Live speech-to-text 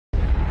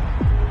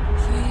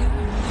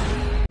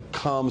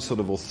calm sort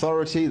of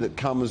authority that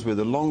comes with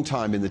a long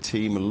time in the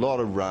team, a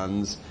lot of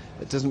runs.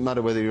 It doesn't matter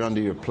whether you're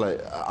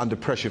under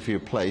pressure for your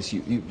place.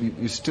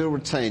 You still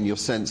retain your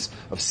sense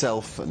of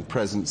self and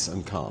presence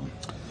and calm.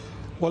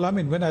 Well, I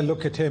mean, when I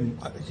look at him,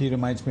 he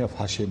reminds me of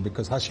Hashim,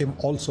 because Hashim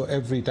also,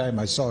 every time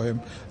I saw him,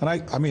 and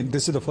I mean,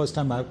 this is the first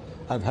time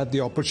I've had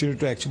the opportunity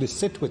to actually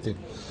sit with him.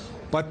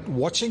 But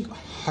watching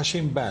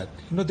Hashim bat,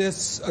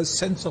 there's a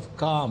sense of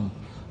calm,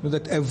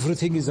 that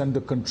everything is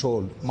under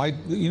control.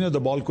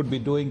 The ball could be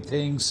doing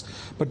things,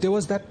 but there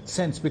was that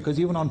sense, because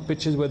even on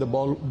pitches where the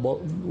ball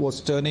was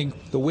turning,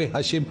 the way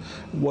Hashim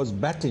was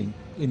batting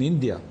in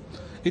India,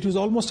 it was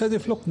almost as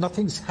if, look,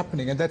 nothing's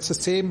happening. And that's the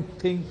same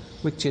thing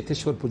with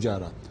Cheteshwar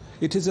Pujara.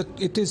 It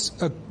is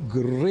a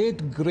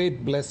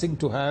great blessing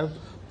to have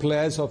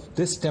players of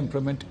this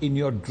temperament in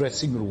your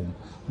dressing room,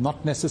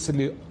 not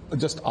necessarily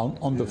just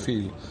on the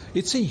field.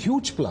 It's a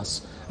huge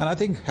plus. And I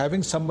think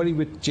having somebody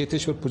with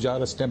Cheteshwar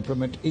Pujara's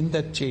temperament in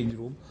that change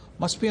room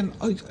must be an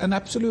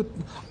absolute,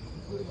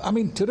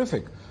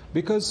 terrific.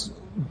 Because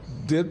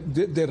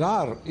there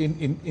are,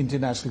 in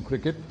international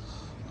cricket,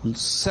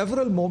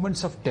 several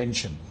moments of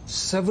tension,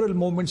 several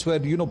moments where,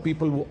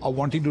 people are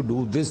wanting to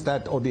do this,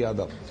 that, or the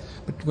other.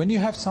 But when you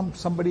have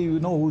somebody,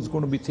 who's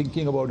going to be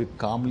thinking about it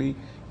calmly,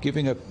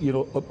 giving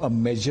a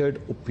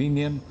measured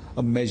opinion,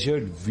 a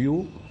measured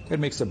view, it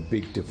makes a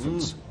big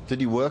difference.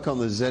 Did you work on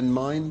the Zen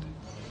mind?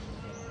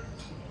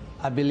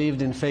 I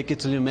believed in fake it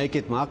till you make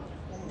it, Mark.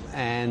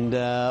 And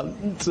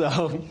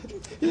so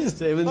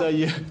even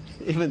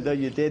though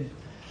you did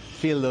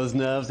feel those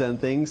nerves and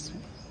things,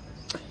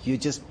 you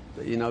just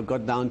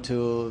got down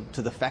to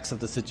the facts of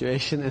the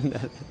situation,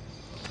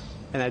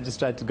 and I just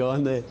tried to go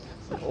on there.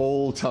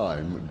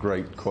 All-time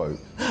great quote.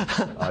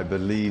 I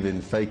believe in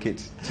fake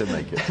it to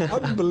make it.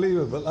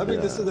 Unbelievable.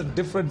 This is a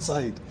different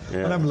side,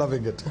 and I'm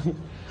loving it.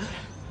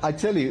 I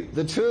tell you,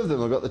 the two of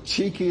them have got the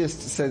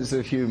cheekiest sense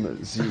of humour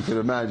you can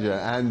imagine,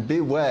 and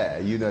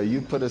beware, you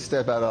put a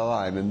step out of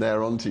line and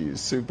they're onto you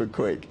super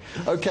quick.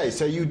 Okay,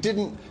 so you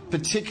didn't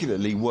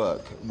particularly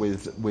work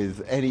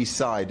with any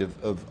side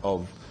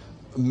of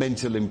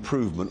mental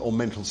improvement or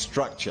mental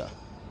structure.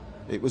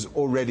 It was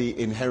already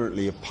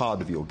inherently a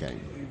part of your game.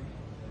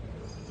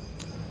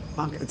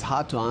 Mark, it's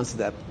hard to answer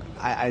that.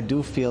 I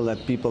do feel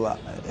that people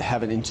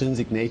have an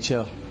intrinsic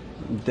nature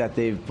that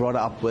they've brought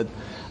up with.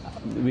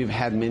 We've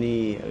had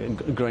many,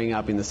 growing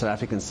up in the South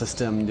African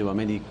system, there were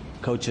many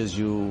coaches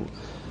you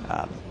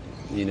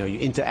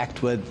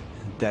interact with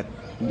that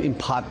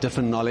impart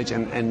different knowledge,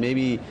 and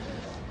maybe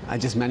I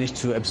just managed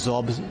to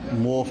absorb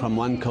more from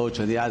one coach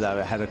or the other.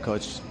 I had a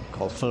coach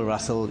called Phil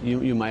Russell.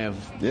 You might have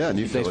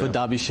played for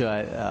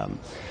Derbyshire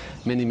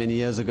many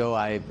years ago.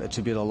 I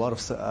attribute a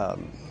lot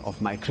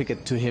of my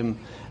cricket to him,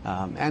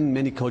 and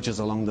many coaches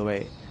along the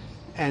way.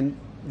 And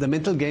the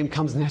mental game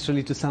comes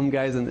naturally to some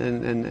guys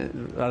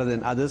and rather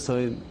than others.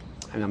 So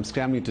I'm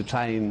scrambling to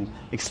try and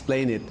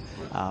explain it.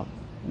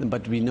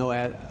 But we know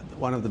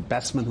one of the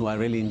batsmen who I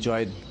really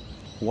enjoyed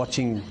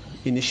watching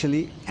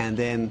initially and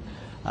then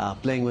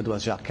playing with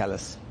was Jacques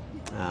Kallis.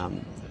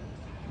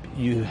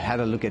 You had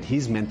a look at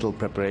his mental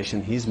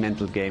preparation, his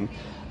mental game.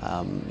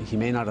 He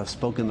may not have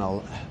spoken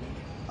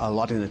a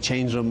lot in the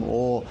change room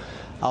or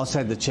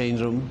outside the change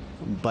room,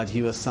 but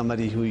he was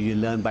somebody who you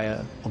learn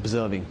by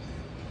observing.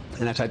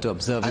 And I tried to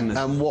observe him.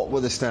 And what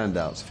were the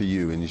standouts for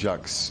you in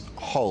Jacques'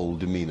 whole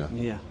demeanour?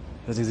 Yeah,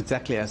 it was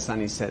exactly as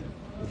Sunny said.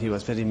 He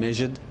was very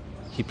measured.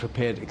 He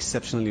prepared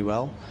exceptionally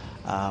well.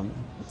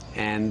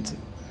 And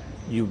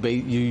you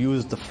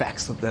use the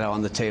facts that are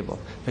on the table.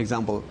 For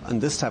example, on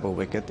this type of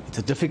wicket, it's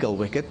a difficult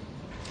wicket,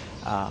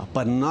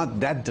 but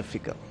not that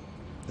difficult.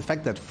 The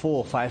fact that 4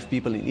 or 5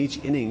 people in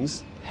each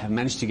innings have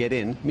managed to get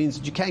in means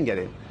that you can get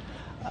in.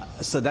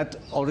 So that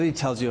already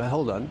tells you,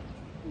 hold on,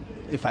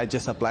 if I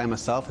just apply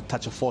myself, a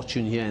touch of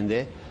fortune here and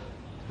there,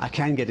 I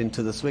can get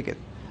into this wicket.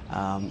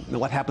 Now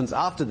what happens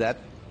after that,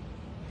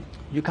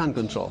 you can't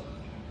control.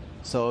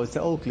 So it's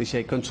the old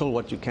cliche, control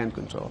what you can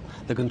control,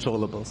 the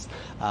controllables.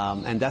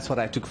 And that's what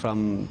I took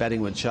from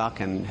batting with Jacques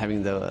and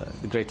having the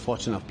great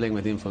fortune of playing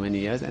with him for many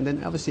years. And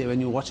then obviously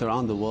when you watch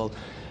around the world,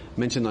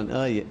 mentioned on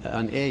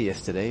air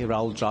yesterday,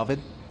 Rahul Dravid,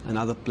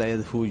 another player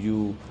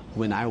who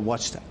when I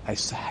watched, I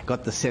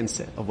got the sense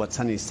of what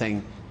Sunny is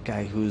saying,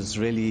 guy who's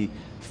really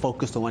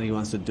focused on what he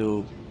wants to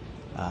do,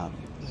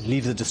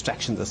 leaves the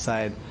distractions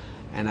aside,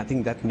 and I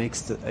think that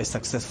makes a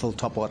successful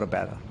top order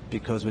batter,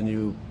 because when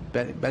you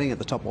batting at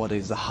the top order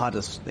is the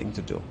hardest thing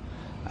to do.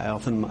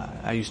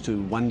 I used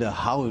to wonder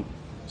how.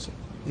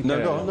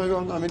 Go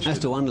on. I'm interested. I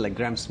used to wonder, like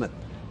Graham Smith,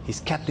 he's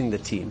captaining the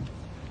team.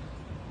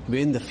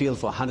 We're in the field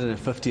for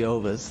 150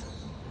 overs,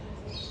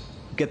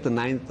 get the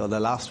 9th or the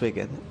last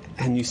wicket,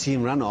 and you see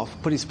him run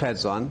off, put his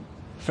pads on,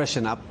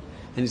 freshen up,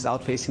 and he's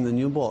out facing the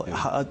new ball.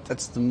 Yeah.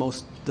 That's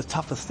the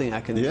toughest thing I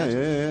can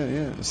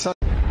imagine. Yeah.